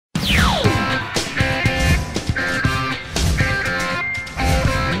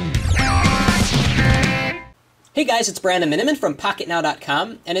Hey guys, it's Brandon Miniman from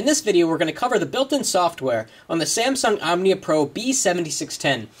Pocketnow.com, and in this video we're going to cover the built-in software on the Samsung Omnia Pro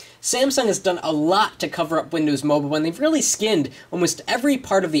B7610. Samsung has done a lot to cover up Windows Mobile, and they've really skinned almost every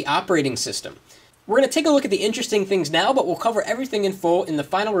part of the operating system. We're going to take a look at the interesting things now, but we'll cover everything in full in the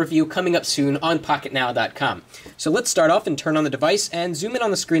final review coming up soon on Pocketnow.com. So let's start off and turn on the device and zoom in on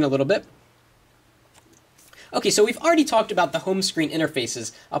the screen a little bit. Okay, so we've already talked about the home screen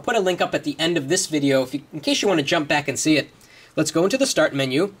interfaces. I'll put a link up at the end of this video in case you want to jump back and see it. Let's go into the Start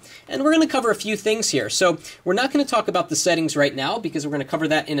menu, and we're going to cover a few things here. So we're not going to talk about the settings right now because we're going to cover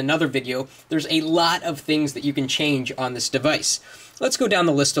that in another video. There's a lot of things that you can change on this device. Let's go down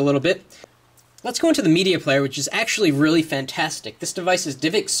the list a little bit. Let's go into the Media Player, which is actually really fantastic. This device is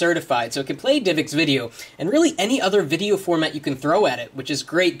DivX certified, so it can play DivX video, and really any other video format you can throw at it, which is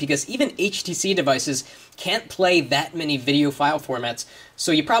great because even HTC devices can't play that many video file formats,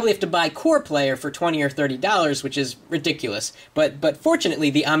 so you probably have to buy Core Player for $20 or $30, which is ridiculous. But fortunately,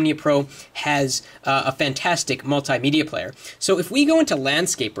 the Omnia Pro has a fantastic multimedia player. So if we go into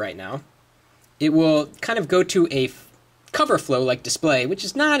Landscape right now, it will kind of go to a cover flow like display, which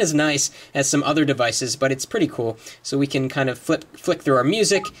is not as nice as some other devices, but it's pretty cool. So we can kind of flick through our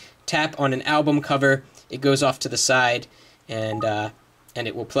music, tap on an album cover, it goes off to the side, and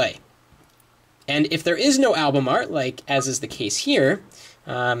it will play. And if there is no album art, like as is the case here,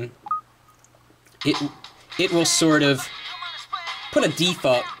 it will sort of put a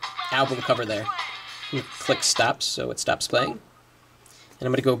default album cover there. Click stop so it stops playing. And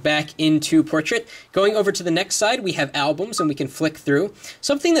I'm going to go back into Portrait. Going over to the next side, we have albums, and we can flick through.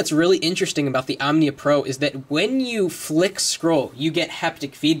 Something that's really interesting about the Omnia Pro is that when you flick scroll, you get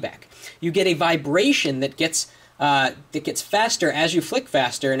haptic feedback. You get a vibration that gets faster as you flick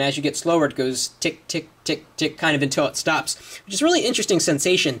faster, and as you get slower, it goes tick, tick, tick, tick, kind of until it stops, which is a really interesting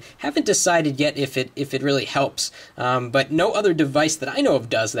sensation. Haven't decided yet if it really helps, but no other device that I know of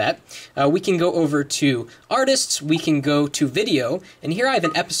does that. We can go over to Artists, we can go to Video, and here I have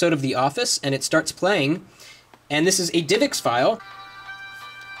an episode of The Office, and it starts playing, and this is a DivX file,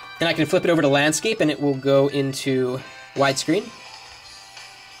 and I can flip it over to Landscape, and it will go into widescreen.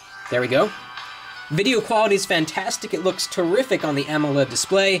 There we go. Video quality is fantastic. It looks terrific on the AMOLED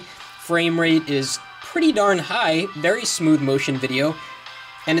display. Frame rate is pretty darn high, very smooth motion video.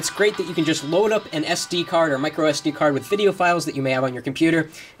 And it's great that you can just load up an SD card or micro SD card with video files that you may have on your computer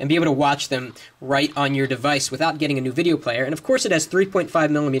and be able to watch them right on your device without getting a new video player. And of course it has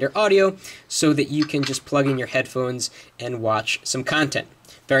 3.5mm audio so that you can just plug in your headphones and watch some content.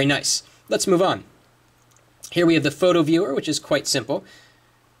 Very nice. Let's move on. Here we have the photo viewer, which is quite simple.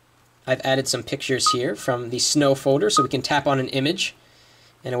 I've added some pictures here from the Snow folder, so we can tap on an image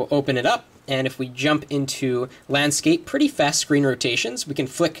and it will open it up. And if we jump into Landscape, pretty fast screen rotations. We can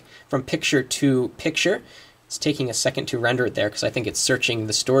flick from picture to picture. It's taking a second to render it there because I think it's searching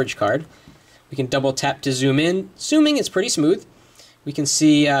the storage card. We can double tap to zoom in. Zooming is pretty smooth. We can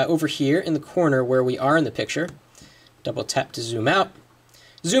see over here in the corner where we are in the picture. Double tap to zoom out.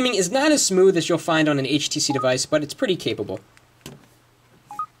 Zooming is not as smooth as you'll find on an HTC device, but it's pretty capable.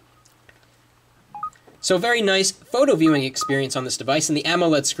 So very nice photo viewing experience on this device, and the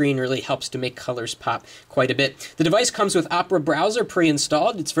AMOLED screen really helps to make colors pop quite a bit. The device comes with Opera Browser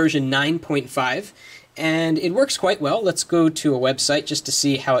pre-installed. It's version 9.5, and it works quite well. Let's go to a website just to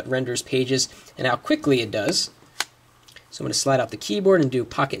see how it renders pages and how quickly it does. So I'm going to slide out the keyboard and do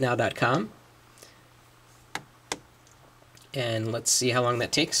Pocketnow.com. And let's see how long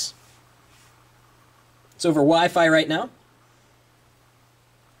that takes. It's over Wi-Fi right now.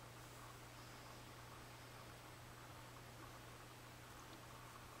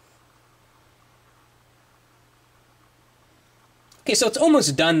 Okay, so it's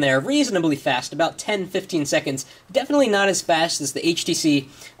almost done there, reasonably fast, about 10-15 seconds. Definitely not as fast as the HTC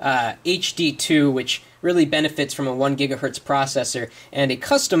HD2, which really benefits from a 1 GHz processor and a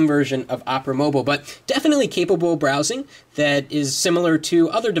custom version of Opera Mobile, but definitely capable browsing that is similar to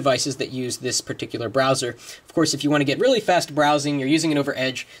other devices that use this particular browser. Of course, if you want to get really fast browsing, you're using it over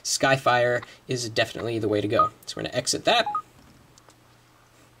Edge, Skyfire is definitely the way to go. So we're going to exit that.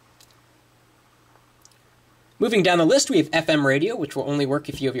 Moving down the list, we have FM radio, which will only work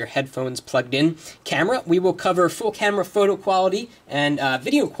if you have your headphones plugged in. Camera, we will cover full camera photo quality and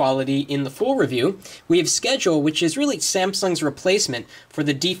video quality in the full review. We have schedule, which is really Samsung's replacement for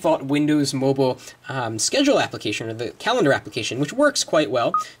the default Windows Mobile schedule application, or the calendar application, which works quite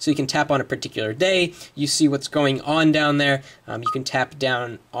well. So you can tap on a particular day, you see what's going on down there. You can tap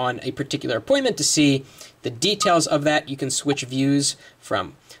down on a particular appointment to see the details of that. You can switch views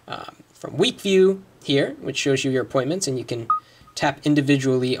from week view here, which shows you your appointments, and you can tap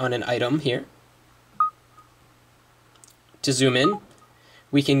individually on an item here. to zoom in.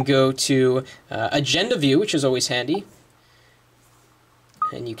 We can go to agenda view, which is always handy.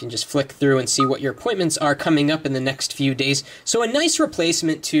 And you can just flick through and see what your appointments are coming up in the next few days. So a nice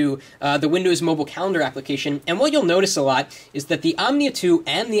replacement to the Windows Mobile Calendar application. And what you'll notice a lot is that the Omnia 2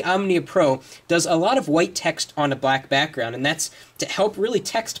 and the Omnia Pro does a lot of white text on a black background. And that's to help really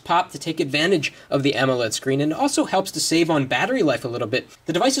text pop to take advantage of the AMOLED screen. And it also helps to save on battery life a little bit.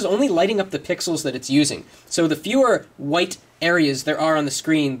 The device is only lighting up the pixels that it's using. So the fewer white areas there are on the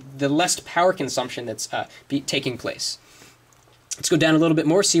screen, the less power consumption that's taking place. Let's go down a little bit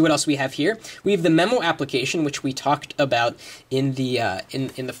more, see what else we have here. We have the memo application, which we talked about in the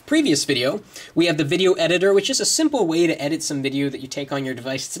in the previous video. We have the video editor, which is a simple way to edit some video that you take on your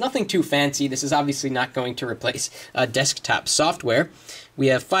device. It's nothing too fancy. This is obviously not going to replace desktop software. We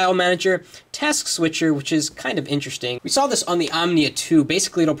have File Manager, Task Switcher, which is kind of interesting. We saw this on the Omnia 2.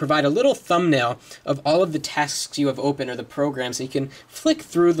 Basically, it'll provide a little thumbnail of all of the tasks you have open or the programs, so you can flick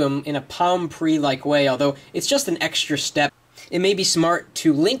through them in a Palm Pre-like way, although it's just an extra step. It may be smart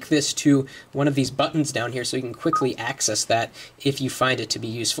to link this to one of these buttons down here so you can quickly access that if you find it to be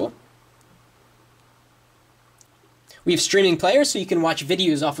useful. We have Streaming Player, so you can watch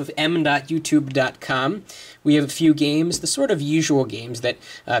videos off of m.youtube.com. We have a few games, the sort of usual games that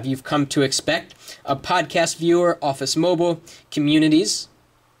you've come to expect. A Podcast Viewer, Office Mobile, Communities,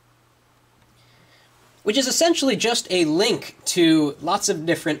 which is essentially just a link to lots of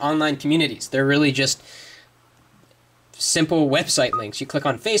different online communities. They're really just simple website links. You click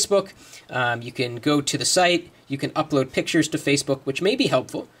on Facebook, you can go to the site, you can upload pictures to Facebook, which may be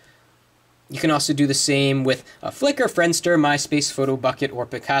helpful. You can also do the same with Flickr, Friendster, MySpace, PhotoBucket, or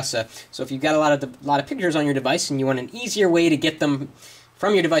Picasa. So if you've got a lot of pictures on your device and you want an easier way to get them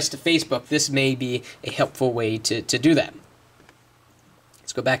from your device to Facebook, this may be a helpful way to do that.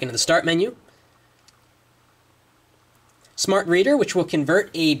 Let's go back into the Start menu. Smart Reader, which will convert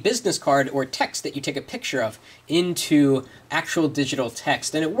a business card or text that you take a picture of into actual digital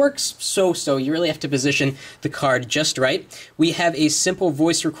text. And it works so-so. You really have to position the card just right. We have a simple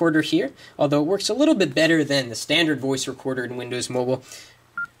voice recorder here, although it works a little bit better than the standard voice recorder in Windows Mobile.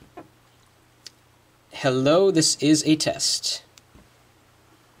 Hello, this is a test.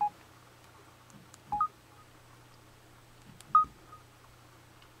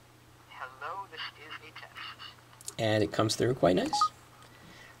 And it comes through quite nice.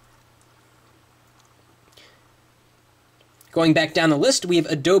 Going back down the list, we have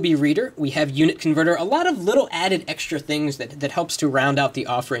Adobe Reader, we have Unit Converter, a lot of little added extra things that helps to round out the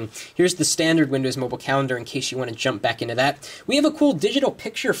offering. Here's the standard Windows Mobile Calendar in case you want to jump back into that. We have a cool digital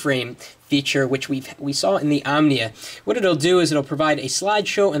picture frame feature, which we saw in the Omnia. What it'll do is it'll provide a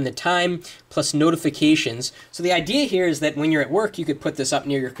slideshow and the time, plus notifications. So the idea here is that when you're at work, you could put this up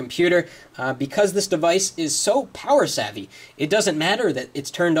near your computer. Because this device is so power savvy, it doesn't matter that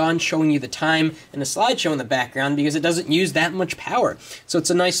it's turned on showing you the time and a slideshow in the background because it doesn't use that much power. So it's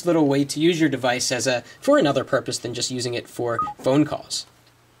a nice little way to use your device for another purpose than just using it for phone calls.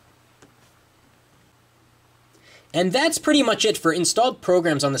 And that's pretty much it for installed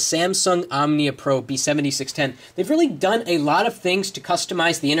programs on the Samsung Omnia Pro B7610. They've really done a lot of things to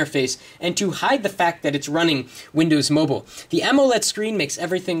customize the interface and to hide the fact that it's running Windows Mobile. The AMOLED screen makes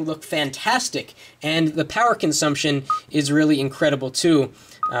everything look fantastic, and the power consumption is really incredible too.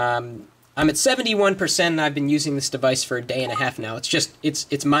 I'm at 71% and I've been using this device for a day and a half now.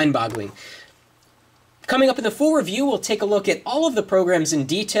 It's mind-boggling. Coming up in the full review, we'll take a look at all of the programs in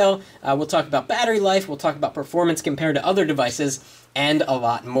detail. We'll talk about battery life, we'll talk about performance compared to other devices, and a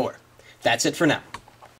lot more. That's it for now.